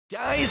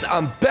Guys,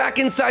 I'm back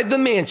inside the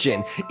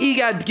mansion. E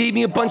Gadd gave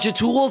me a bunch of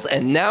tools,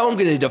 and now I'm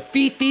gonna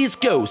defeat these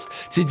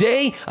ghosts.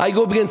 Today, I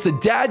go up against a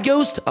dad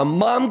ghost, a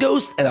mom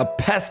ghost, and a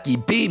pesky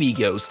baby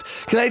ghost.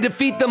 Can I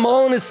defeat them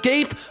all and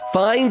escape?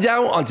 Find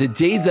out on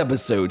today's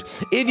episode.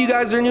 If you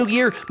guys are new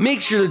here,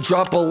 make sure to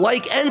drop a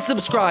like and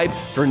subscribe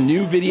for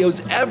new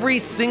videos every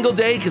single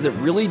day, because it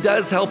really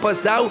does help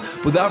us out.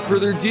 Without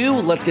further ado,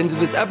 let's get into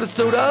this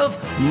episode of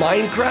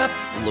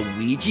Minecraft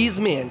Luigi's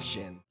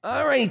Mansion.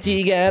 Alright,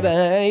 E Gadd,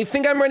 I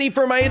think I'm ready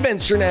for my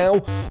adventure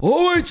now.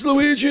 Alright,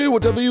 Luigi,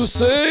 whatever you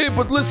say,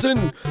 but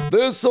listen,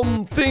 there's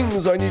some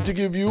things I need to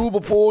give you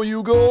before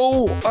you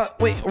go.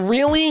 Wait,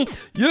 really?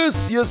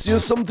 Yes,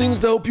 some things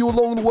to help you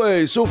along the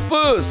way. So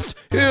first,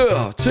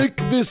 here, take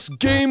this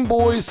Game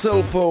Boy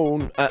cell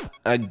phone.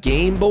 A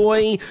Game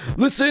Boy?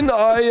 Listen,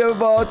 I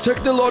have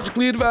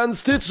technologically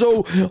advanced it,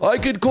 so I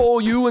could call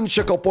you and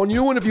check up on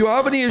you, and if you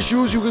have any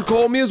issues, you could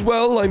call me as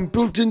well. I'm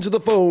built into the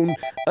phone.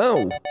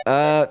 Oh,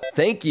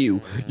 thank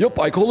you. Yep,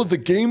 I call it the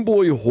Game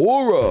Boy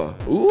Horror.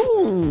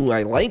 Ooh,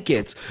 I like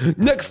it.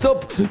 Next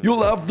up,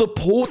 you'll have the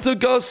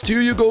Poltergust. Here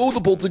you go, the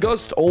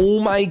Poltergust. Oh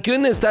my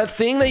goodness, that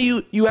thing that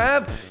you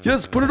have?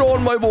 Yes, put it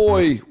on, my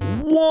boy.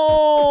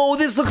 Whoa,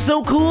 this looks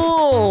so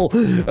cool.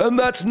 And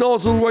that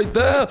nozzle right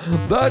there,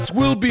 that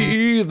will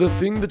be the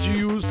thing that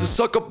you use to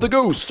suck up the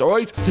ghost, all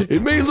right?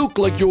 It may look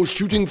like you're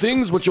shooting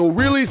things, but you're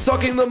really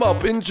sucking them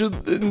up into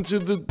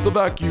the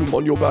vacuum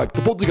on your back.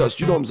 The Poltergust,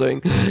 you know what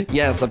I'm saying?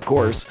 Yes, of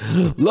course.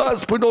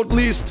 Last but not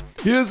least,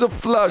 here's a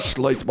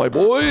flashlight, my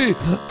boy.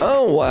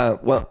 Oh,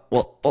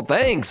 well,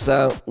 thanks.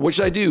 What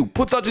should I do?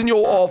 Put that in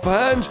your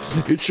offhand.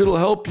 It should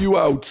help you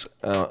out.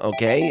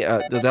 Okay.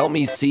 Does it help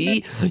me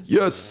see?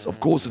 Yes, of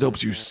course it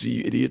helps you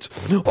see, idiot.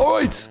 All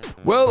right.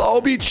 Well, I'll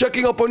be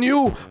checking up on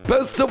you.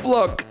 Best of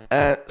luck.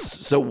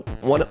 So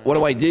what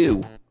do I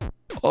do?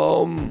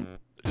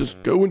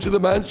 Just go into the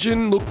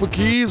mansion, look for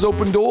keys,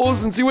 open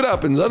doors, and see what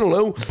happens. I don't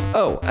know.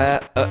 Oh,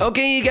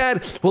 okay, E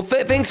Gadd. Well,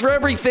 thanks for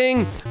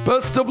everything.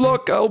 Best of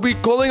luck. I'll be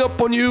calling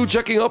up on you,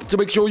 checking up to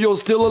make sure you're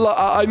still alive.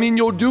 I mean,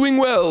 you're doing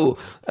well.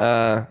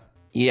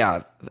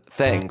 Yeah,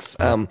 thanks.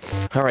 All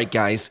right,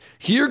 guys.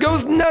 Here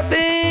goes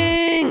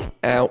nothing.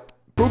 Ow.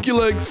 Broke your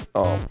legs.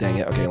 Oh, dang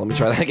it. Okay, let me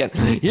try that again.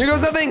 Here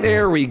goes nothing.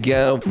 There we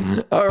go.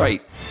 All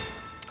right.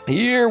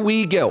 Here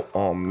we go.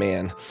 Oh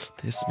man,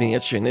 this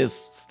mansion is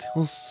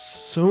still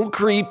so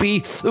creepy,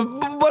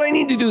 but I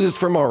need to do this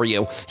for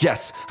Mario.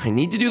 Yes, I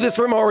need to do this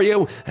for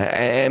Mario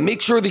and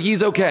make sure that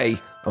he's okay.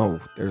 Oh,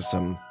 there's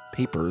some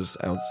papers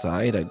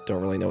outside. I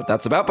don't really know what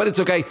that's about, but it's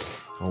okay.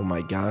 Oh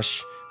my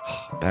gosh,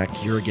 back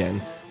here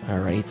again. All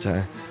right,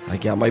 I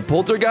got my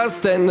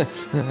Poltergust, and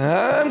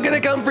I'm gonna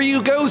come for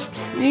you, ghost.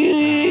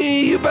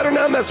 You better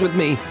not mess with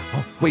me.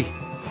 Oh, wait.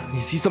 I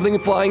see something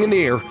flying in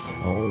the air.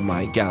 Oh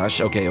my gosh.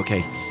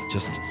 Okay.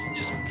 Just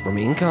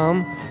remain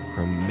calm.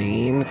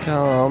 Remain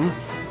calm.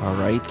 All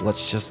right,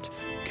 let's just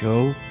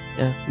go.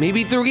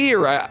 Maybe through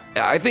here.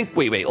 I think.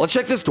 Wait. Let's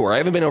check this door. I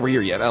haven't been over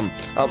here yet.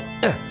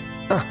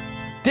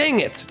 Dang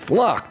it! It's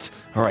locked.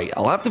 All right,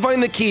 I'll have to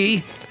find the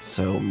key.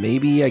 So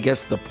maybe I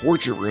guess the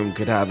portrait room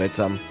could have it.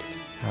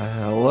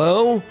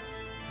 Hello?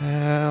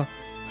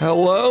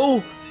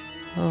 Hello?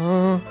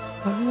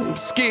 I'm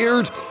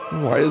scared.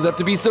 Why does it have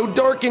to be so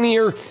dark in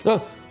here?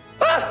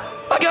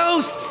 A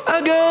ghost!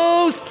 A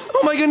ghost!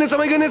 Oh my goodness,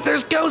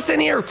 there's ghosts in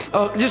here!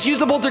 Just use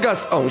the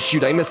Poltergust. Oh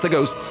shoot, I missed the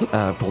ghost.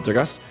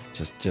 Poltergust,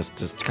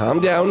 just calm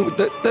down with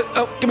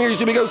oh, come here, you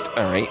stupid ghost.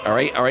 All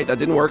right, that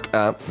didn't work.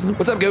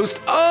 What's up,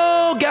 ghost?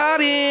 Oh, got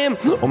him!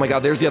 Oh my god,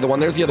 there's the other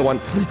one.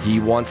 He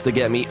wants to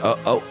get me.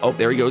 Oh,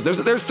 there he goes.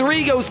 There's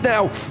 3 ghosts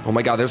now. Oh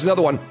my god, there's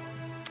another one.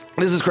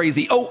 This is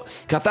crazy. Oh,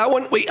 got that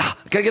one. Wait,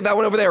 gotta get that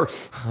one over there.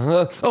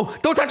 Oh,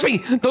 don't touch me.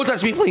 Don't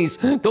touch me, please.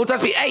 Don't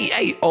touch me.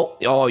 Hey.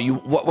 Oh, you,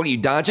 what are you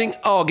dodging?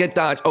 Oh, get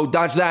dodged. Oh,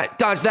 dodge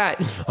that.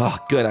 Oh,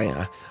 good.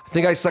 I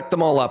think I sucked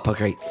them all up.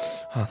 Okay.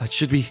 Oh, that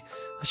should be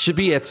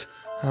it.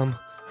 All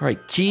right,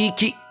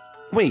 key.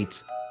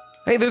 Wait.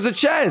 Hey, there's a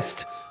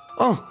chest.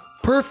 Oh,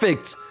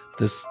 perfect.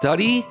 The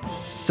study,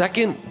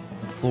 2nd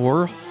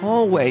floor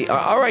hallway.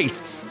 All right,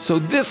 so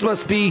this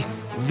must be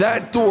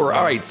that door.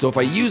 All right, so if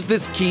I use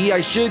this key,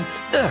 I should...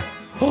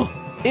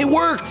 Oh, it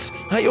worked!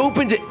 I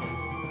opened it.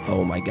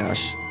 Oh my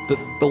gosh,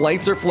 the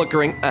lights are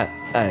flickering.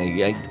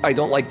 I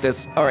don't like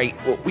this. All right,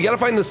 well, we gotta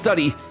find the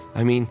study.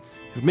 I mean,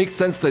 it makes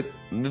sense that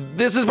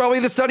this is probably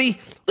the study.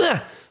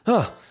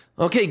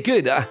 Okay,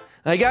 good.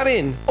 I got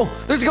in. Oh,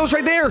 there's a ghost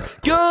right there.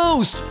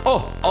 Ghost!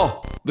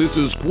 Oh, this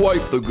is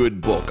quite the good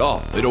book.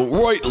 Oh, they don't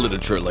write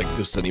literature like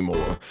this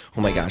anymore.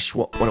 Oh my gosh,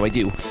 what do I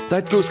do?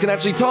 That ghost can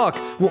actually talk.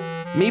 Well,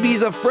 maybe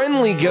he's a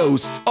friendly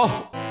ghost.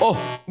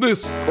 Oh,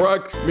 this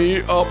cracks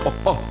me up.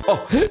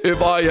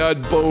 If I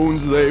had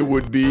bones, they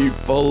would be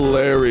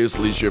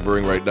hilariously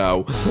shivering right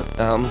now.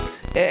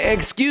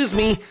 Excuse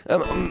me,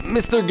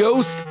 Mr.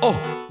 Ghost? Oh,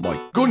 my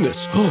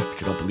goodness. I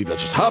cannot believe that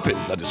just happened.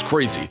 That is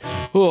crazy.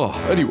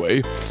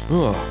 Anyway.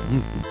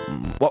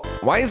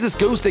 Why is this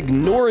ghost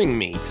ignoring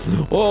me?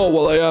 Oh,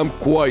 well, I am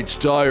quite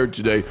tired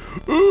today.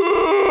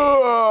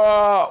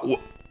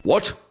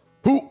 What?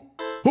 Who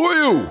are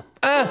you?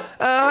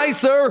 Hi,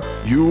 sir.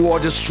 You are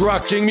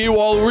distracting me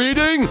while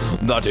reading?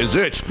 That is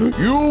it.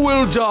 You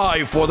will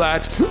die for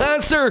that.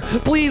 Sir,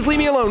 please leave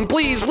me alone.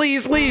 Please,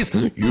 please, please.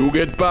 You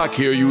get back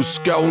here, you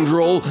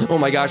scoundrel. Oh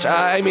my gosh,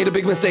 I made a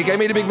big mistake. I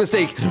made a big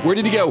mistake. Where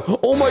did he go?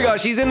 Oh my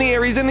gosh, he's in the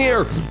air. He's in the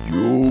air.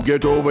 You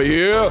get over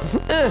here.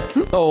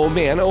 Oh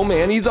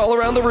man, he's all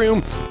around the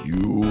room.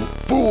 You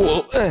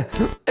fool.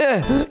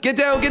 Get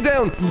down, get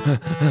down.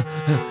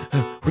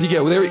 Where'd he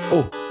go? There he,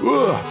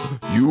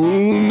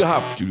 You'll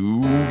have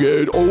to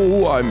get,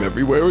 I'm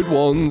everywhere at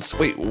once.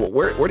 Wait,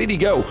 where did he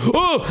go?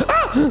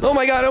 Oh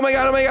my god.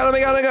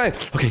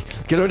 Okay,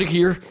 get out of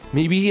here.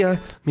 Maybe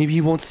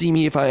he won't see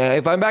me if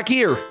I'm back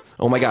here.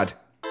 Oh my god.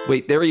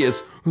 Wait, there he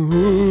is.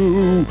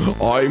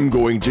 I'm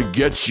going to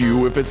get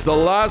you if it's the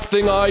last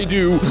thing I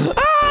do.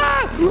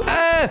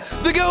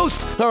 The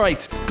ghost! All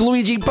right,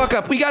 Luigi, buck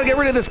up. We gotta get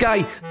rid of this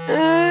guy.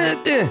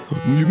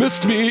 You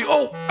missed me.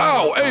 Oh,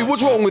 ow. Hey,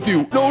 what's wrong with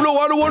you? No,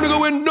 I don't want to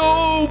go in.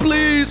 No,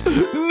 please.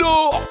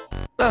 No.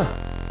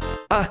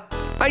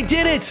 I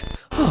did it.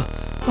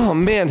 Oh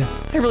man,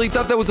 I really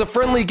thought that was a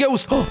friendly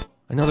ghost.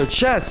 Another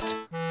chest.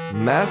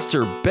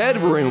 Master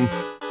bedroom.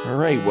 All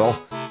right,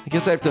 well, I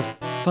guess I have to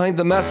find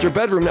the master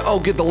bedroom now. Oh,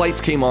 good, the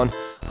lights came on.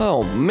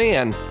 Oh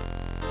man.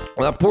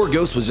 Well, that poor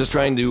ghost was just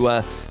trying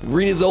to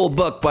read his old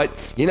book, but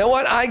you know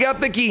what? I got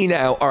the key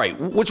now. All right,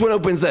 which one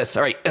opens this?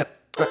 All right,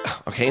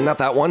 okay, not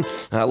that one.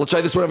 Let's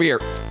try this one over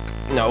here.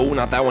 No,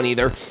 not that one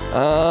either.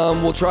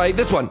 We'll try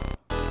this one.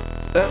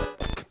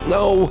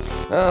 No,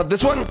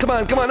 this one. Come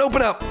on,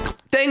 open up.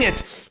 Dang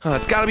it!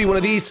 It's got to be one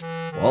of these.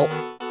 Well,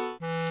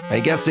 I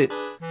guess it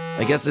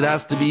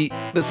has to be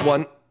this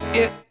one.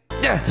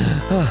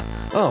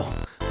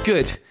 Oh,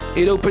 good.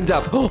 It opened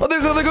up. Oh,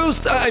 there's another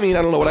ghost. I mean,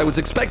 I don't know what I was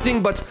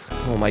expecting, but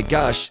oh my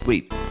gosh.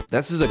 Wait,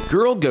 this is a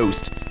girl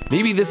ghost.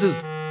 Maybe this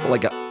is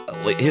like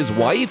his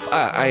wife?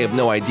 I have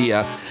no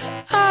idea.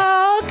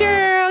 Oh,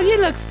 girl, you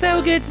look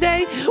so good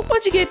today.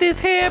 Once you get this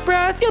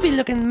hairbrush, you'll be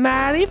looking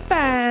mighty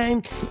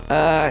fine.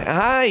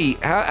 Hi.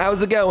 How's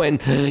it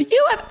going?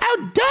 You have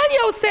outdone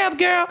yourself,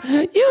 girl.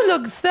 You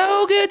look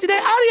so good today.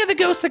 All the other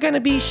ghosts are gonna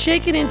be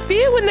shaking in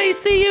fear when they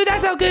see you.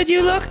 That's how good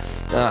you look.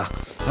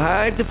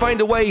 I have to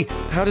find a way.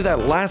 How did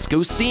that last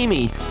ghost see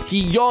me? He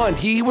yawned.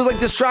 He was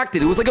like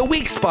distracted. It was like a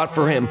weak spot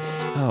for him.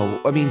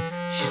 Oh, I mean,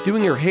 she's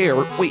doing her hair.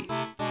 Wait,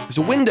 there's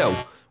a window.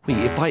 Wait,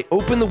 if I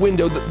open the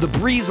window, the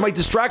breeze might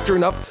distract her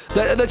enough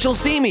that she'll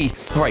see me.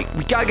 All right,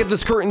 we gotta get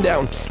this curtain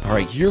down. All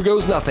right, here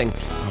goes nothing.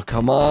 Oh,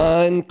 come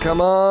on.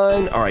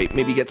 All right,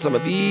 maybe get some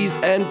of these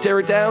and tear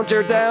it down.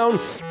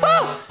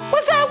 Whoa,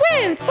 what's that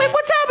wind? Wait,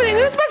 what's happening?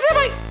 Who's messing with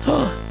my...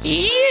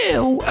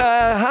 You!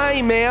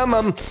 Hi,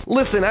 ma'am.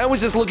 Listen, I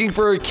was just looking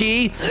for a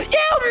key.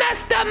 You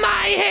messed up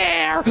my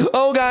hair!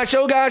 Oh gosh.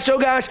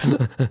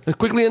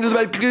 Quickly under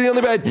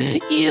the bed,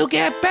 You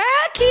get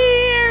back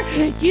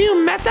here!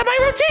 You messed up my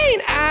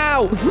routine!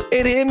 Ow!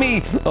 It hit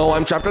me. Oh,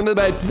 I'm trapped under the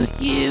bed.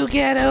 You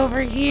get over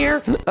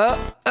here.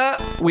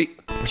 Wait,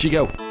 where'd she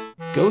go?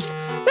 Ghost?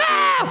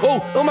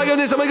 Oh my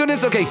goodness.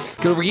 Okay,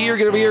 get over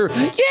here.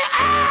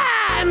 Yeah,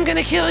 I'm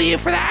gonna kill you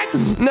for that.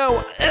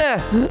 No.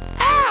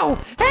 Ow!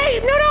 Hey,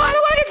 no, I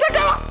don't wanna get sucked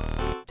up.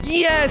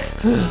 Yes!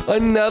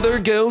 Another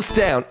ghost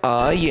down.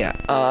 Yeah.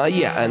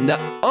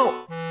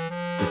 Oh,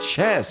 the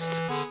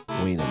chest.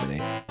 Wait a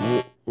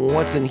minute.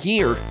 What's in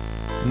here?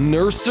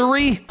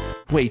 Nursery?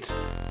 Wait,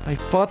 I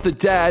fought the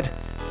dad.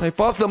 I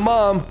fought the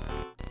mom.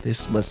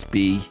 This must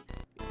be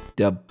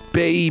the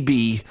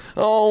baby.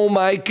 Oh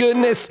my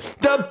goodness,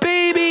 the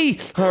baby!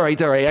 All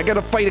right, I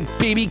gotta fight a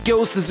baby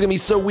ghost. This is gonna be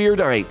so weird.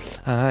 All right,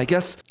 I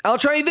guess I'll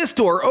try this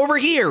door over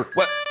here.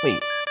 What?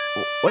 Wait,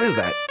 what is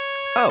that?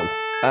 Oh,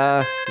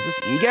 is this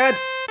E Gadd?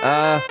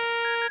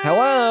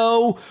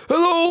 Hello?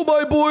 Hello,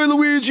 my boy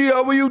Luigi.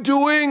 How are you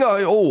doing?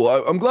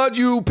 I'm glad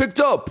you picked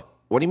up.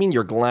 What do you mean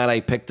you're glad I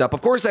picked up?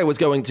 Of course I was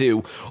going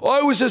to.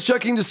 I was just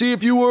checking to see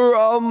if you were,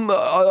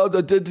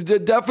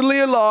 definitely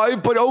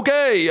alive, but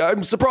okay,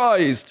 I'm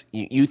surprised.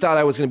 You thought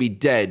I was gonna be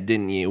dead,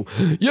 didn't you?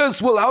 Yes,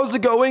 well, how's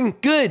it going?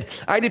 Good.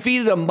 I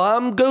defeated a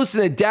mom ghost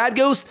and a dad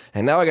ghost,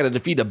 and now I gotta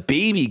defeat a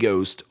baby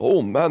ghost.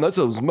 Oh man, that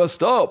sounds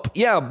messed up.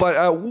 Yeah,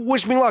 but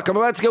wish me luck. I'm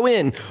about to go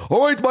in.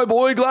 All right, my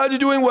boy, glad you're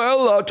doing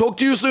well. Talk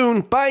to you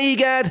soon. Bye, E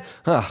Gadd.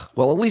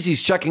 Well, at least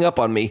he's checking up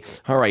on me.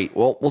 All right,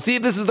 well, we'll see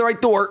if this is the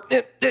right door.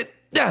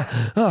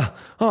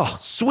 Oh,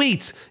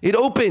 sweet. It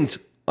opened.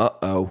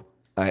 Uh-oh.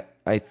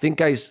 I think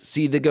I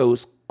see the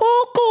ghost.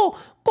 Cuckoo,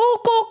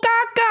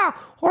 caca,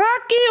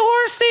 Rocky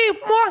horsey.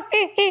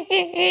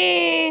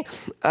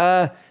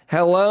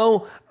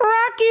 Hello?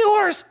 Rocky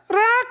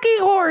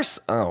horse.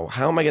 Oh,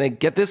 how am I gonna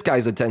get this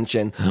guy's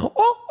attention?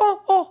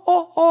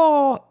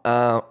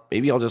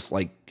 Maybe I'll just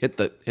like hit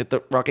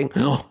the rocking.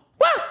 Whoa,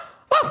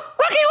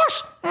 Rocky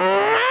horse.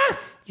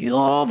 You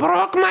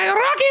broke my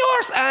Rocky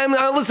horse.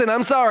 Listen,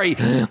 I'm sorry.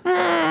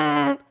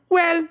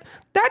 Well,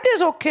 that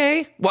is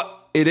okay.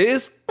 What? It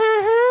is?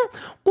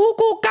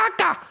 Cuckoo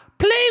caca.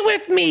 play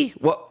with me.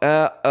 Well,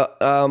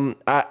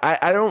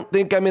 I don't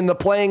think I'm in the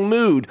playing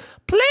mood.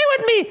 Play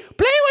with me.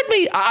 Play with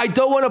me. I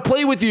don't want to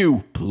play with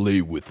you.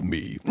 Play with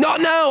me. No,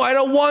 I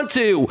don't want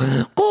to.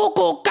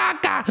 Cuckoo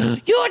caca.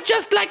 You're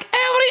just like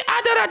every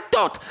other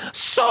adult.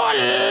 So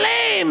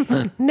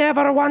lame.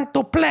 Never want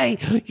to play.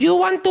 You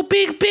want to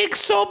be big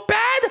so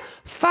bad?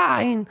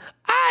 Fine.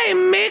 I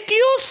make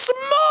you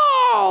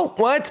small.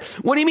 What?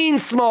 What do you mean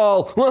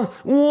small? Whoa!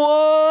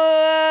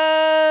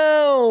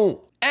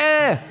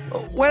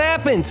 What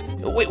happened?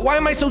 Wait, why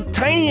am I so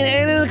tiny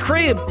and in a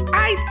crib?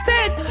 I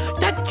said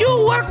that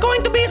you were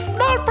going to be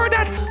small for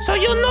that, so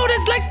you know what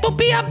it's like to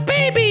be a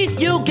baby.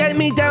 You get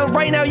me down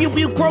right now.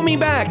 You grow me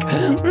back.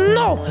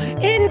 No,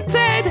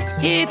 instead,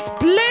 it's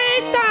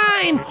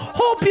playtime.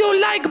 Hope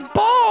you like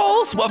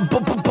balls.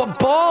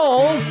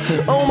 Balls?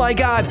 Oh my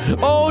god.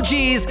 Oh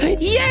geez.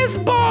 Yes,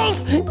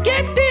 balls.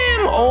 Get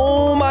them.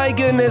 Oh my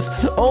goodness.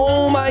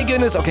 Oh my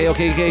goodness. Okay.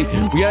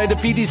 We gotta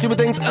defeat these stupid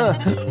things.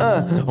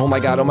 Oh my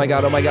god.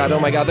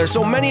 There's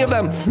so many of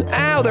them.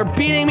 Ow, they're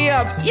beating me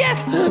up.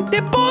 Yes,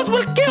 the balls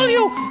will kill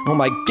you. Oh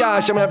my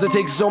gosh, I'm gonna have to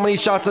take so many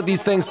shots at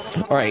these things.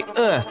 All right,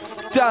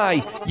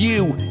 die,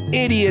 you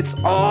idiots.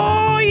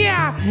 Oh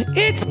yeah,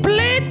 it's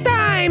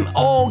playtime.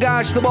 Oh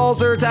gosh, the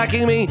balls are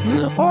attacking me.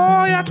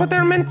 Oh, that's what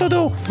they're meant to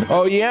do.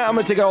 Oh yeah, I'm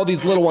gonna take out all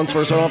these little ones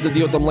first so I don't have to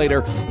deal with them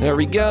later. There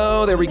we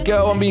go.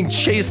 I'm being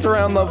chased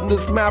around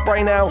this map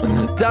right now.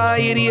 Die,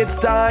 idiots,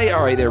 die.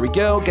 All right, there we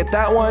go. Get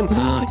that one.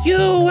 You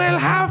will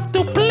have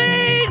to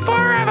play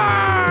forever.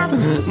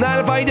 Not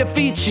if I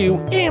defeat you.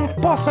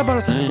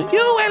 Impossible.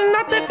 You will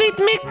not defeat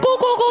me.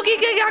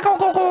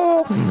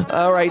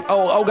 All right.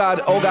 Oh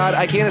god.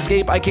 I can't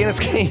escape.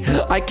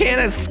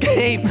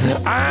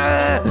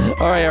 Ah.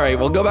 All right.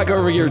 We'll go back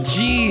over here.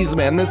 Jeez,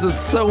 man, this is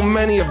so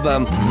many of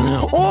them.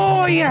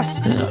 Oh yes.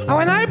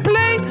 When I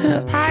play,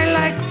 I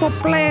like to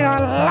play a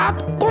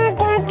lot.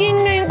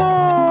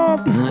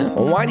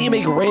 Why do you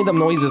make random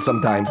noises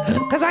sometimes?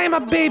 Because I am a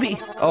baby.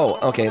 Oh,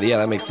 okay. Yeah,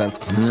 that makes sense.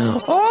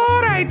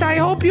 All right. I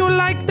hope you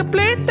like the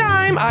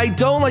playtime. I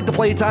don't like the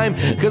playtime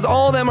because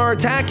all of them are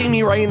attacking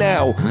me right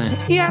now.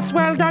 Yes,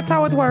 well, that's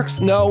how it works.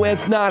 No,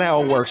 it's not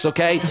how it works,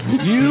 okay?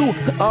 You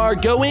are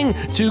going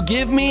to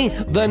give me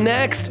the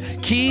next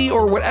key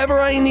or whatever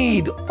I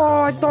need.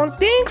 Oh, I don't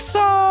think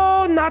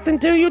so. Not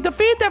until you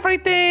defeat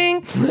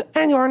everything.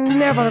 And you're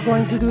never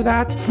going to do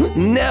that.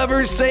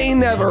 Never say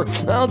never.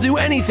 I'll do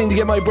anything to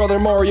get my brother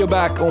Mario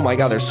back. Oh my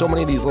god, there's so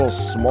many of these little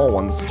small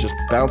ones just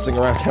bouncing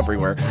around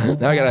everywhere.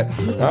 Now I gotta...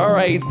 All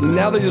right,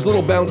 now they're just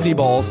little bouncy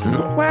balls.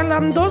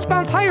 Well, those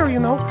bounce higher, you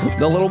know.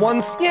 The little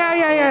ones?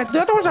 Yeah. The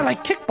other ones are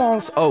like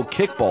kickballs. Oh,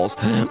 kickballs.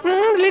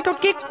 Little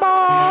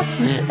kickballs.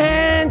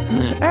 And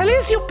at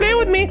least you play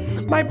with me.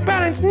 My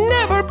parents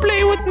never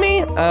play with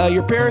me.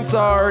 Your parents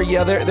are...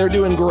 Yeah, they're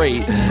doing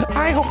great.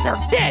 I hope they're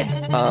dead.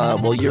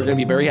 Well, you're gonna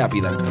be very happy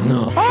then.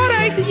 All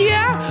right,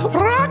 yeah.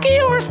 Rocky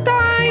Horse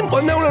time. Oh,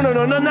 no,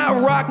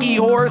 not Rocky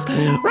Horse.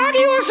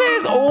 Rocky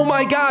Horses. Oh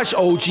my gosh.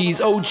 Oh geez.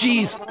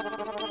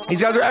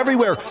 These guys are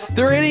everywhere.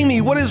 They're hitting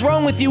me. What is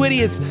wrong with you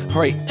idiots?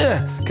 All right,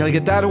 gotta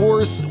get that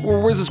horse.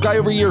 Where's this guy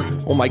over here?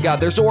 Oh my god,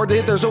 they're so hard to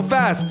hit. They're so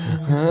fast.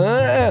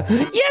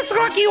 Yes,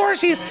 Rocky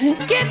Horses.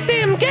 Get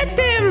them.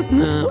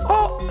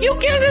 Oh, you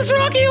killed this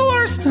Rocky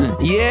Horse.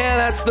 Yeah,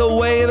 that's the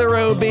way of the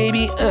road,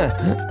 baby.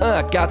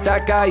 Got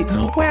that guy.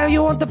 Well,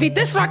 you won't defeat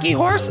this Rocky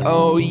Horse.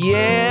 Oh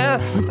yeah,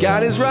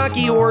 got his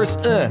Rocky Horse.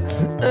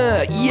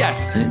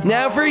 Yes,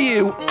 now for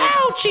you.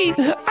 Ouchie,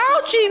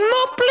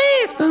 no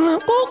please.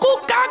 Cuckoo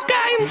caca,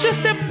 I'm just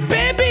a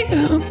baby.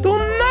 Do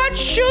not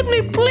shoot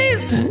me,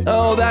 please.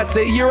 Oh, that's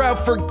it. You're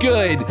out for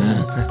good.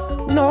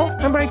 No,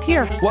 I'm right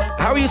here. What?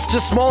 How are you such a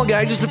small guy?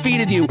 I just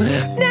defeated you.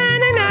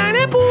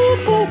 Na boo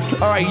boo.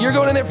 All right, you're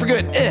going in there for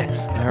good.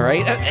 All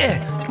right.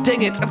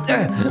 Dang it.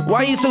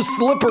 Why are you so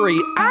slippery?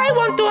 I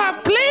want to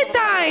have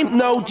playtime.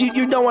 No,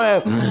 you don't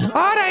want to.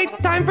 All right,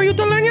 time for you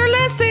to learn your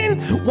lesson.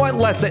 What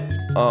lesson?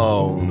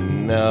 Oh,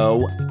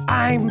 no.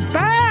 I'm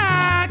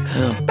back.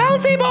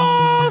 Bouncy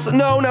balls.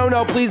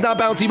 No, please not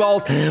bouncy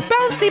balls.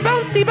 Bouncy.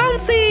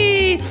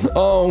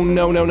 Oh,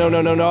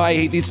 no. I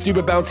hate these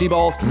stupid bouncy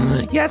balls.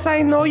 Yes,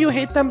 I know you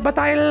hate them, but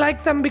I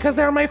like them because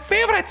they're my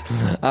favorites.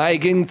 I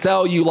can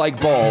tell you like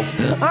balls.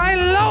 I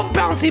love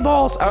bouncy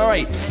balls. All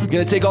right, I'm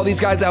gonna take all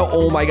these guys out.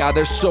 Oh my god,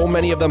 there's so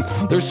many of them.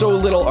 There's so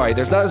little. All right,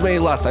 there's not as many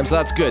last time, so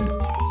that's good.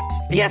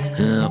 Yes,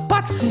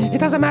 but it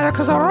doesn't matter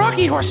because the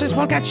Rocky Horses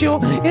will get you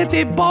if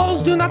the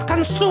balls do not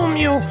consume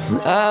you.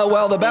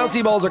 Well, the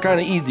bouncy balls are kind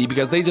of easy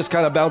because they just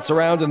kind of bounce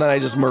around and then I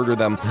just murder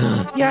them.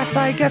 Yes,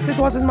 I guess it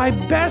wasn't my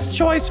best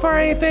choice for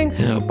anything,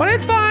 but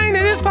it's fine,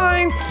 it is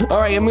fine. All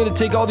right, I'm gonna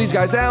take all these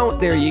guys out.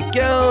 There you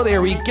go,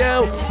 there we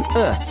go.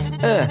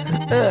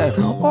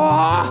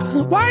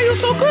 Oh, why are you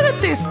so good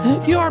at this?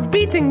 You are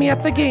beating me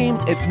at the game.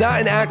 It's not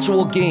an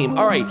actual game.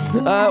 All right,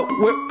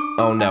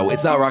 oh no,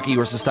 it's not Rocky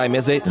Horse's time,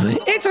 is it?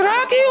 It's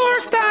Rocky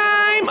Horse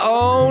time!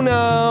 Oh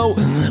no!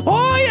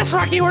 Oh yes,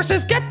 Rocky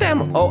Horses, get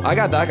them! Oh, I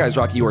got that guy's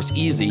Rocky Horse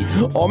easy.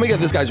 Oh, I'm gonna get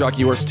this guy's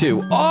Rocky Horse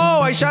too.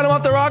 Oh, I shot him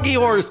off the Rocky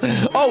Horse!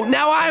 Oh,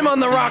 now I'm on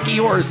the Rocky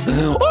Horse!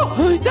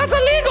 Oh, that's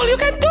illegal, you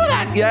can't do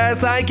that!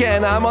 Yes, I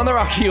can. I'm on the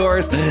rocky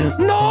horse.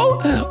 No!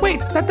 Wait,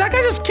 did that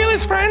guy just kill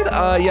his friend?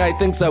 Yeah, I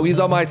think so. He's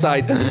on my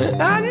side.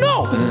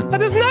 No!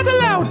 That is not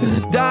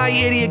allowed! Die,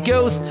 idiot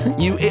ghost!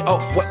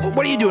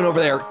 What are you doing over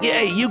there?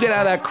 Hey, you get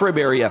out of that crib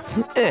area.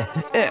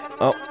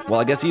 Oh, well,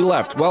 I guess he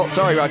left. Well,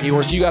 sorry, Rocky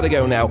Horse, you gotta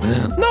go now.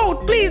 No,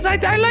 please, I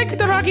like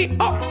the Rocky.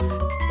 Oh!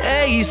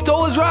 Hey, he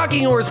stole his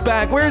rocking horse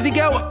back. Where's he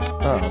going?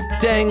 Oh,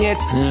 dang it.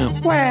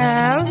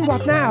 Well,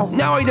 what now?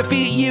 Now I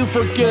defeat you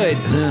for good.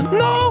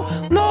 No,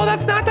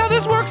 that's not how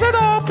this works at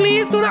all.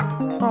 Please do not.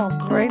 Oh,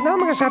 great. Now I'm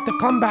gonna have to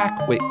come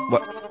back. Wait,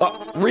 what?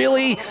 Oh,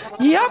 really?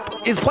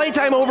 Yep. Is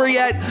playtime over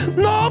yet?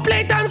 No,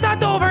 playtime's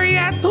not over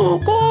yet.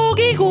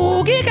 Cookie,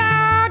 cookie,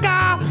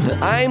 gaga.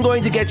 I'm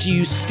going to get you,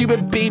 you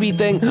stupid baby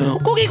thing.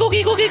 Cookie,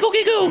 cookie, cookie,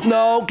 cookie, goo.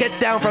 No, get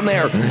down from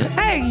there.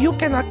 Hey, you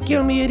cannot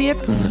kill me, idiot.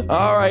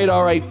 All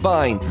right,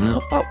 fine.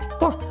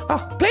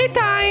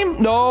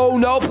 Playtime.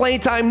 No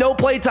playtime, no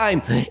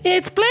playtime.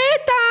 It's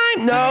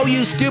playtime. No,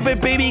 you stupid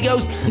baby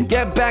ghost.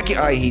 Get back here.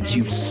 I hate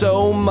you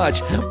so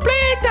much.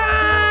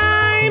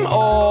 Playtime.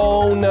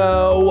 Oh,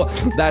 no.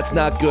 That's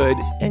not good.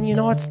 And you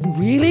know what's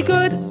really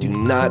good? Do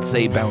not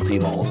say bouncy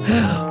balls.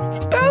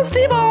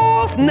 Bouncy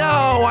balls. No,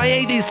 I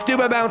hate these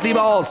stupid bouncy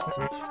balls.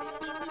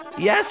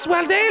 Yes,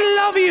 well, they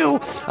love you.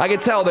 I can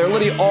tell. They're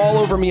literally all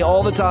over me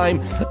all the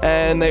time.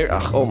 And they're,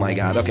 oh my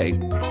God, okay.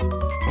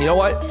 You know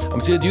what? I'm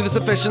just gonna do this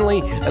efficiently,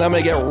 and I'm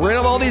gonna get rid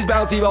of all these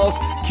bouncy balls,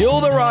 kill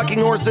the rocking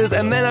horses,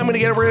 and then I'm gonna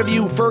get rid of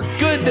you for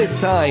good this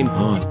time.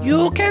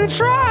 You can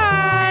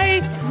try.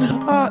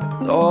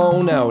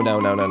 Oh, no.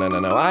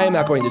 I am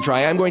not going to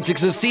try. I'm going to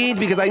succeed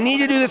because I need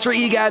to do this for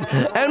E Gadd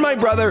and my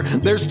brother.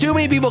 There's too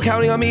many people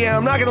counting on me, and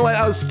I'm not gonna let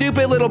a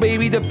stupid little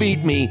baby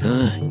defeat me.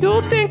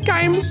 You think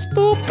I'm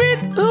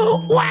stupid?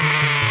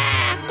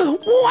 Wah!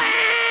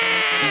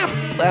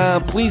 Wah!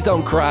 Please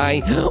don't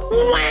cry.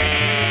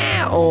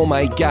 Wah! Oh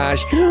my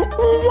gosh.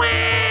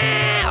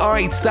 All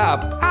right,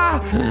 stop.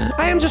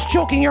 I am just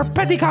joking. Your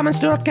petty comments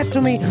do not get to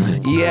me.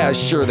 Yeah,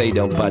 sure they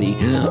don't, buddy.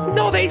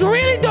 No, they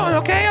really don't,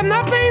 okay? I'm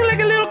not playing like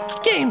a little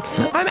game.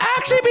 I'm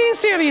actually being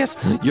serious.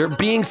 You're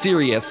being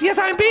serious? Yes,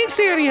 I'm being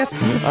serious.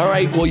 All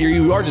right, well,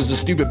 you are just a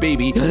stupid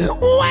baby.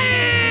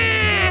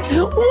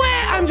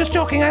 I'm just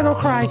joking. I don't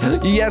cry.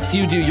 Yes,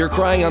 you do. You're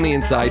crying on the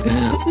inside.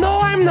 No,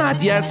 I'm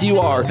not. Yes, you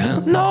are.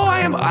 No,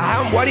 I am.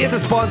 Why do you have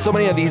to spawn so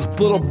many of these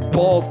little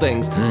ball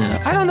things?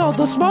 I don't know.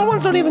 The small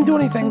ones don't even do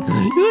anything.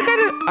 You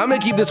gotta... I'm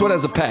gonna keep this one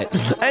as a pet.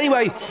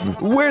 Anyway,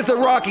 where's the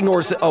rocking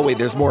horse? Oh, wait,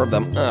 there's more of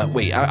them.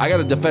 Wait, I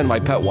gotta defend my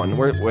pet one.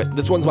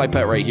 This one's my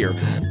pet right here.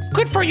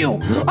 Good for you.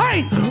 All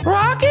right,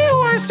 rocky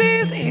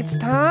horses, it's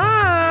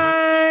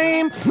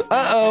time.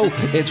 Uh-oh,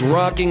 it's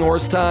rocking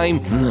horse time.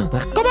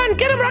 Come on,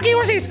 get him, rocky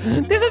horses.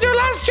 This is your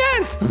last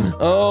chance.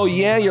 Oh,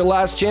 yeah, your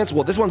last chance.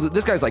 Well, this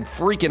guy's like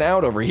freaking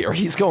out over here.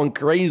 He's going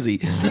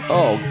crazy.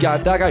 Oh,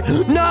 God, that guy.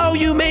 No,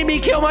 you made me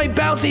kill my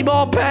bouncy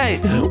ball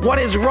pet. What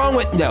is wrong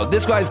with... No,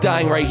 this guy's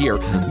dying right here.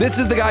 This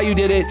is the guy who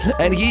did it.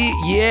 And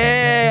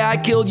yeah, I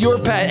killed your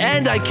pet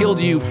and I killed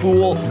you,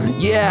 fool.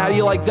 Yeah, how do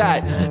you like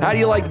that? How do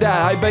you like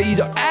that? I bet you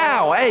don't...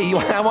 Ow, hey,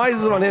 why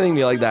is this one hitting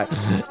me like that?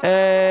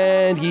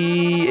 And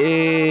he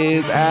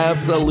is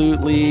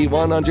absolutely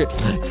 100.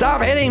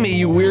 Stop hitting me,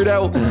 you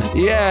weirdo.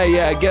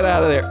 Yeah, get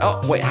out of there. Oh,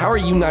 wait, how are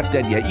you not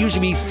dead yet? You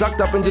should be sucked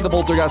up into the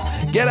Poltergust.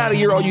 Get out of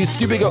here, all you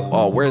stupid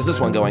Oh, where's this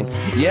one going?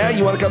 Yeah,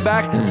 you want to come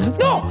back?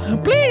 No,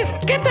 please,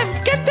 get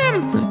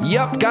them.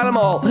 Yep, got them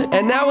all.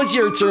 And now it's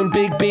your turn,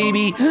 big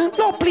baby.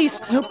 No, please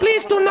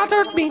do not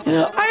hurt me.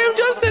 I am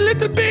just a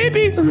little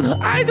baby.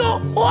 I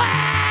don't...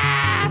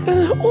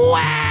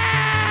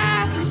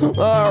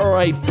 All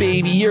right,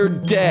 baby, you're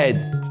dead.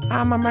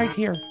 I'm right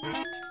here.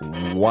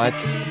 What?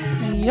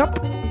 Yup.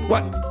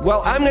 What?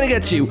 Well, I'm gonna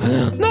get you.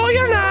 No,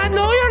 you're not.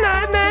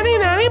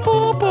 Nanny,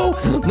 poo, poo.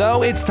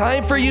 No, it's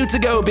time for you to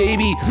go,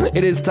 baby.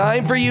 It is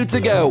time for you to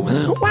go.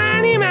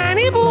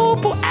 Manny, poo,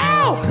 poo.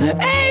 Ow!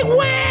 Hey,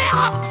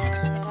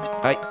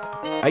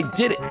 I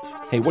did it.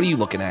 Hey, what are you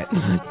looking at?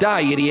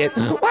 Die, idiot.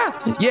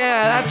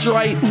 Yeah, that's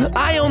right.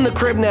 I own the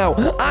crib now.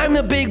 I'm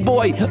the big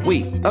boy.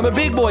 Wait, I'm a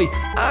big boy.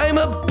 I'm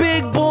a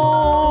big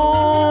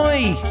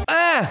boy.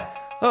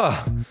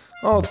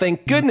 Oh,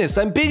 thank goodness.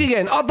 I'm big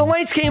again. Oh, the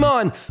lights came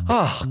on.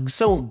 Oh,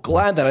 so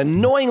glad that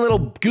annoying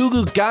little goo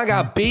goo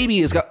gaga baby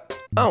has got...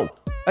 Oh,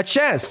 a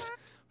chest.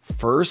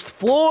 First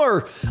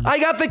floor. I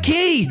got the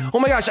key. Oh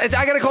my gosh, I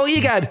gotta call E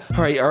Gadd.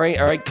 All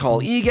right,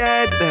 call E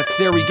Gadd.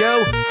 There we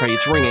go. All right,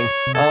 it's ringing.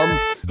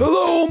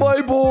 Hello,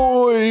 my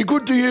boy.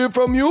 Good to hear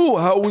from you.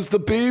 How was the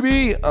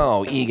baby?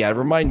 Oh, E Gadd,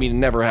 remind me to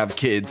never have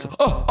kids.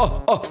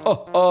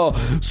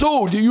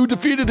 So, you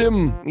defeated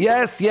him?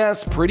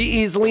 Yes, pretty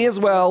easily as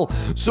well.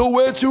 So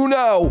where to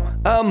now?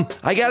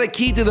 I got a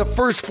key to the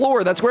first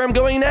floor. That's where I'm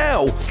going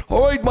now.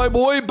 All right, my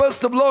boy,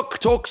 best of luck.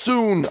 Talk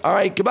soon. All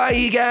right, goodbye,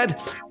 E Gadd.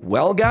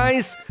 Well,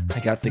 guys, I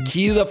got the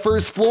key to the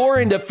first floor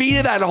and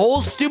defeated that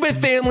whole stupid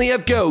family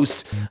of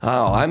ghosts.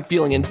 Oh, I'm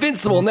feeling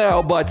invincible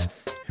now, but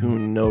who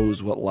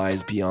knows what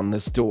lies beyond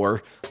this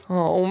door.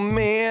 Oh,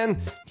 man,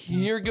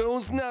 here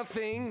goes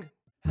nothing.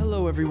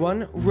 Hello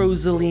everyone,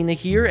 Rosalina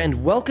here,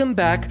 and welcome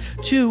back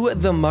to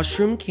the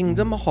Mushroom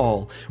Kingdom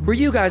Hall, where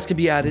you guys can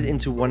be added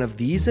into one of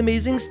these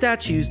amazing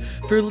statues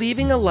for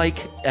leaving a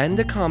like and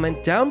a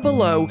comment down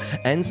below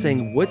and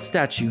saying what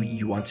statue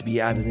you want to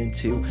be added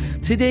into.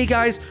 Today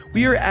guys,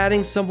 we are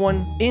adding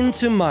someone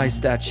into my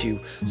statue,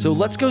 so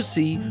let's go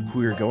see who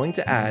we're going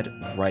to add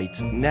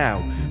right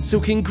now. So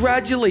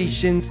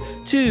congratulations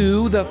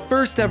to the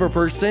first ever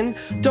person,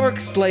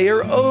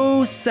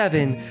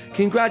 Darkslayer07.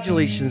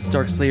 Congratulations,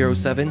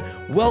 Darkslayer07.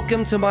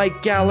 Welcome to my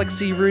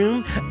galaxy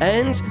room,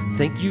 and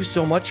thank you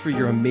so much for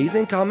your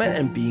amazing comment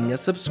and being a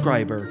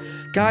subscriber.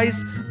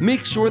 Guys,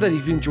 make sure that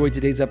if you enjoyed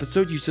today's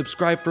episode, you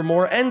subscribe for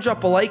more and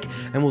drop a like,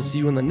 and we'll see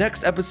you in the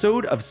next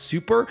episode of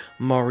Super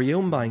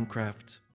Mario Minecraft.